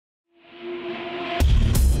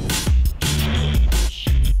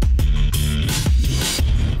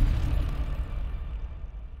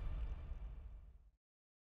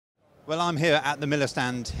Well, I'm here at the Miller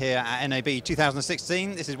stand here at NAB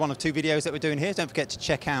 2016. This is one of two videos that we're doing here. Don't forget to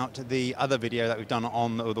check out the other video that we've done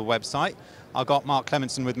on the website. I've got Mark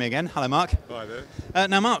Clementson with me again. Hello, Mark. Hi there.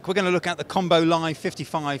 Now, Mark, we're going to look at the Combo Live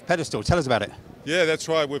 55 pedestal. Tell us about it. Yeah, that's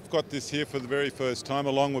right. We've got this here for the very first time,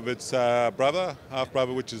 along with its brother,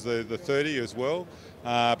 half-brother, which is the 30 as well.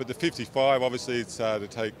 But the 55, obviously, it's to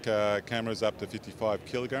take cameras up to 55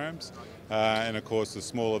 kilograms. And, of course, the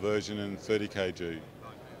smaller version in 30 kg.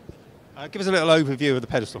 Give us a little overview of the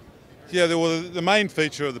pedestal. Yeah, the main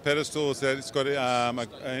feature of the pedestal is that it's got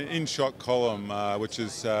an in-shot column, which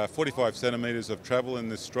is 45 centimetres of travel in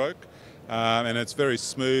this stroke, and it's very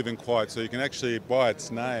smooth and quiet, so you can actually, by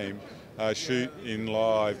its name, shoot in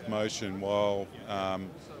live motion while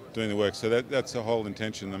doing the work. So that's the whole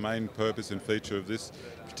intention. The main purpose and feature of this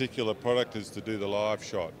particular product is to do the live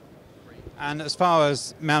shot. And as far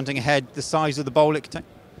as mounting a head, the size of the bowl it contains?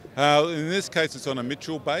 In this case, it's on a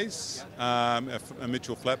Mitchell base, a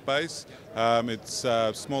Mitchell flat base. It's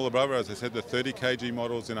smaller brother, as I said, the 30 kg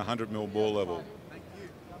models in 100mm bore level.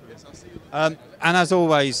 And as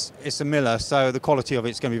always, it's a Miller, so the quality of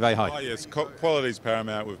it's going to be very high. Oh yes, quality is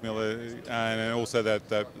paramount with Miller, and also that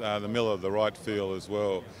the Miller, the right feel as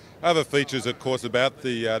well. Other features, of course, about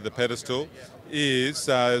the pedestal is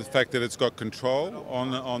the fact that it's got control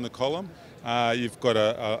on the column. You've got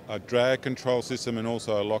a drag control system and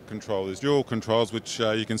also a lock control. There's dual controls, which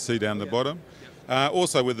you can see down the bottom.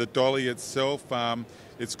 Also with the dolly itself,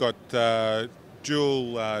 it's got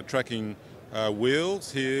dual tracking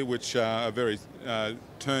wheels here, which are very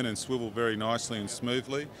turn and swivel very nicely and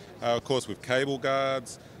smoothly. Of course, with cable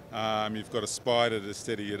guards, you've got a spider to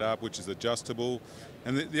steady it up, which is adjustable.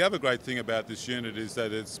 And the other great thing about this unit is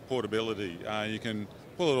that it's portability. You can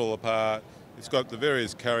pull it all apart. It's got the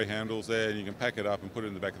various carry handles there, and you can pack it up and put it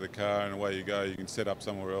in the back of the car, and away you go. You can set up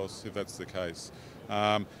somewhere else if that's the case.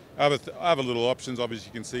 Other little options, obviously,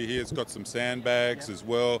 you can see here, it's got some sandbags as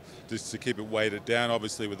well, just to keep it weighted down.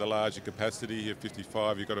 Obviously, with the larger capacity here,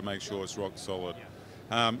 55, you've got to make sure it's rock solid.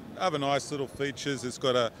 Other nice little features, it's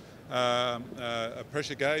got a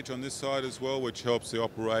pressure gauge on this side as well, which helps the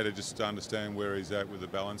operator just to understand where he's at with the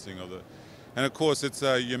balancing of it. And of course, it's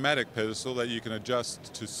a pneumatic pedestal that you can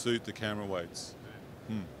adjust to suit the camera weights.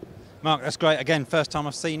 Mark, that's great. Again, first time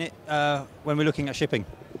I've seen it when we're looking at shipping.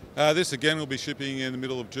 This again will be shipping in the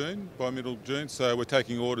middle of June, by middle of June. So we're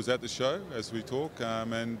taking orders at the show as we talk,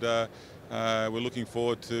 and we're looking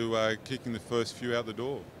forward to kicking the first few out the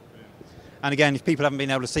door. And again, if people haven't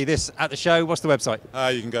been able to see this at the show, what's the website?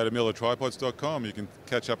 You can go to millertripods.com. You can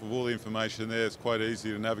catch up with all the information there. It's quite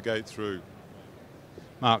easy to navigate through.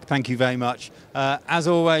 Mark, thank you very much. As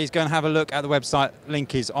always, go and have a look at the website.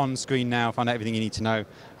 Link is on screen now. Find out everything you need to know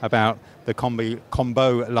about the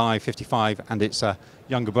Combo Live 55 and its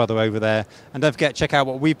younger brother over there. And don't forget, check out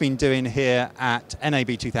what we've been doing here at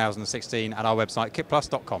NAB 2016 at our website,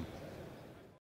 kitplus.com.